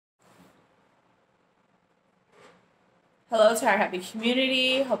Hello to our happy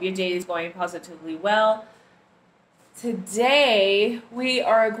community. Hope your day is going positively well. Today, we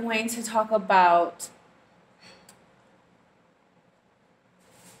are going to talk about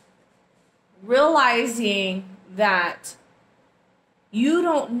realizing that you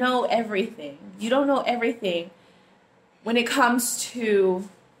don't know everything. You don't know everything when it comes to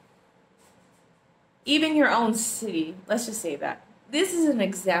even your own city. Let's just say that. This is an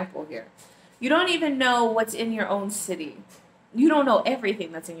example here. You don't even know what's in your own city. You don't know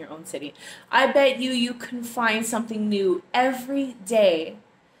everything that's in your own city. I bet you can find something new every day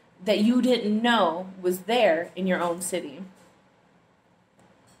that you didn't know was there in your own city.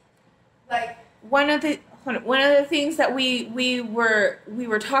 Like one of the things that we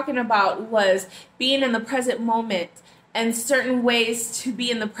were talking about was being in the present moment and certain ways to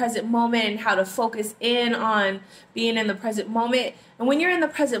be in the present moment and how to focus in on being in the present moment. And when you're in the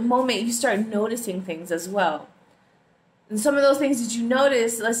present moment, you start noticing things as well. And some of those things that you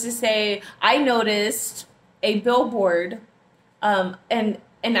notice, let's just say I noticed a billboard and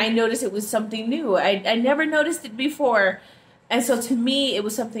I noticed it was something new. I never noticed it before. And so to me, it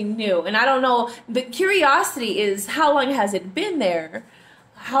was something new. And I don't know, the curiosity is how long has it been there?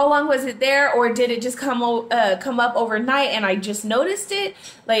 How long was it there, or did it just come up overnight and I just noticed it?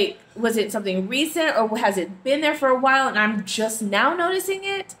 Like, was it something recent, or has it been there for a while and I'm just now noticing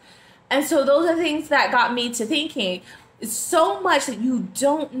it? And so those are things that got me to thinking, it's so much that you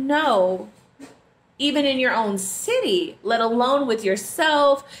don't know, even in your own city, let alone with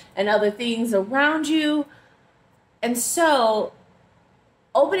yourself and other things around you. And so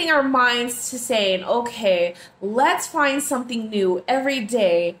opening our minds to saying, okay, let's find something new every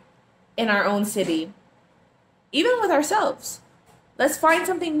day in our own city, even with ourselves. Let's find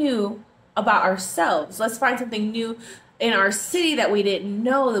something new about ourselves. Let's find something new in our city that we didn't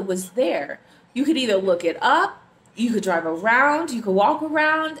know that was there. You could either look it up, you could drive around, you could walk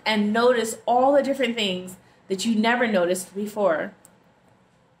around and notice all the different things that you never noticed before.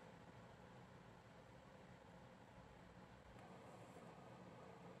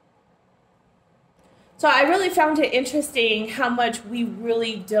 So I really found it interesting how much we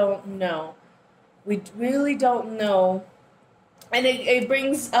really don't know. We really don't know. And it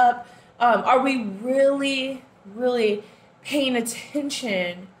brings up, are we really, really paying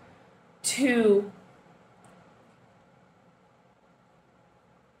attention to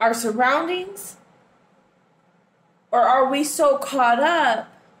our surroundings? Or are we so caught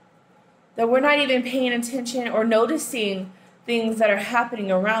up that we're not even paying attention or noticing things that are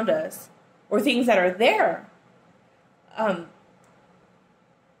happening around us? Or things that are there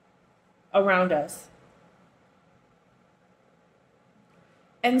around us.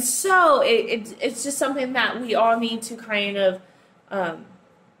 And so it's just something that we all need to kind of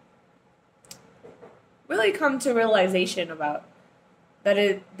really come to realization about.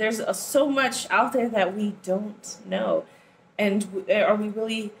 That there's so much out there that we don't know. And are we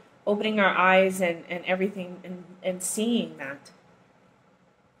really opening our eyes and everything and seeing that?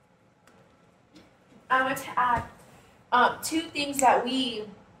 I want to add two things that we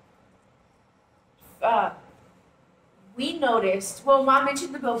noticed. Well, Mom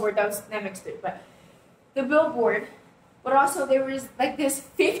mentioned the billboard. That makes it. But the billboard, but also there was like this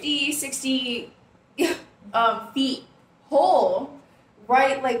 50, 60 feet hole,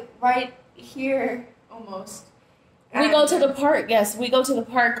 right here almost. We go to the park. Yes, we go to the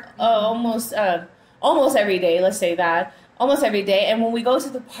park almost every day. Let's say that. Almost every day, and when we go to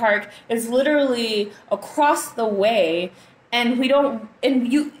the park, it's literally across the way, and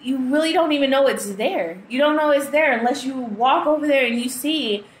you really don't even know it's there. You don't know it's there unless you walk over there and you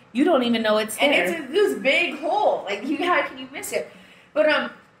see. You don't even know it's there. And it's this big hole. Like, how can you miss it?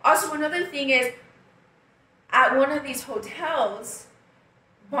 But also another thing is, at one of these hotels,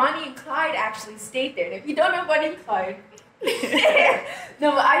 Bonnie and Clyde actually stayed there. And if you don't know Bonnie and Clyde,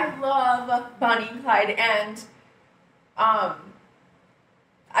 no, but I love Bonnie and Clyde, and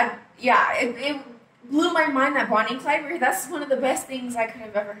it blew my mind that Bonnie and Clyde were here. That's one of the best things I could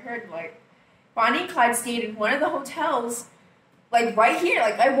have ever heard. Like, Bonnie and Clyde stayed in one of the hotels, like right here.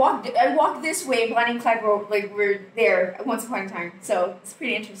 Like, I walked this way, and Bonnie and Clyde were there once upon a time. So it's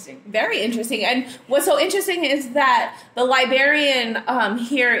pretty interesting. Very interesting. And what's so interesting is that the librarian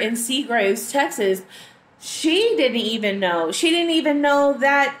here in Seagraves, Texas, she didn't even know. She didn't even know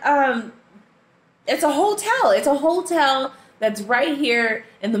that it's a hotel. It's a hotel that's right here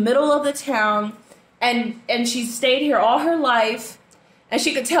in the middle of the town, and she stayed here all her life, and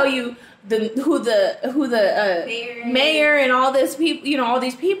she could tell you who the mayor and all this people, all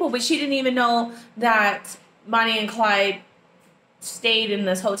these people, but she didn't even know that Bonnie and Clyde stayed in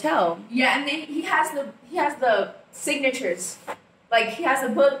this hotel. Yeah, and then he has the signatures. Like, he has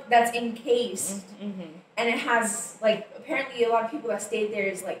a book that's encased, Mm-hmm. and it has, like, apparently a lot of people that stayed there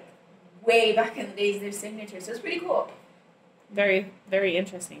is, like, way back in the days, their signatures. So it's pretty cool. Very, very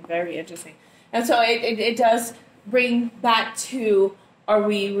interesting. Very interesting. And so it does bring back to, are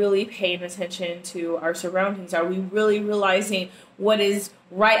we really paying attention to our surroundings? Are we really realizing what is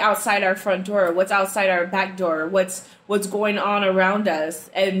right outside our front door? What's outside our back door? What's going on around us?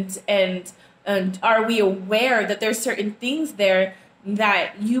 And are we aware that there's certain things there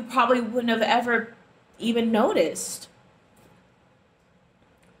that you probably wouldn't have ever even noticed?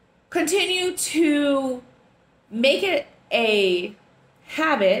 Continue to make it a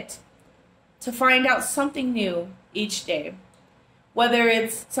habit to find out something new each day. Whether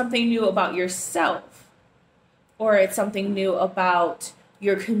it's something new about yourself, or it's something new about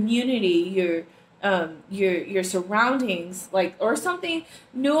your community, your surroundings, like, or something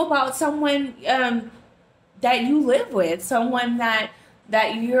new about someone that you live with, someone that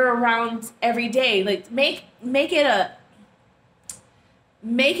you're around every day. Like, make it a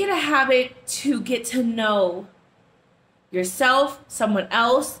habit to get to know yourself, someone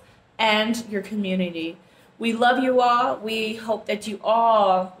else, and your community. We love you all. We hope that you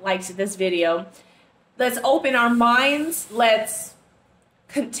all liked this video. Let's open our minds. Let's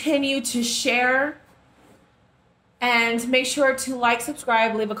continue to share. And make sure to like,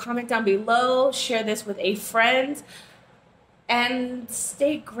 subscribe, leave a comment down below. Share this with a friend. And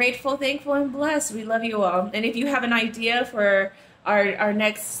stay grateful, thankful, and blessed. We love you all. And if you have an idea for our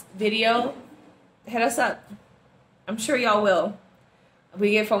next video, hit us up. I'm sure y'all will.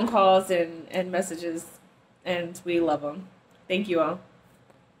 We get phone calls and messages. And we love them. Thank you all.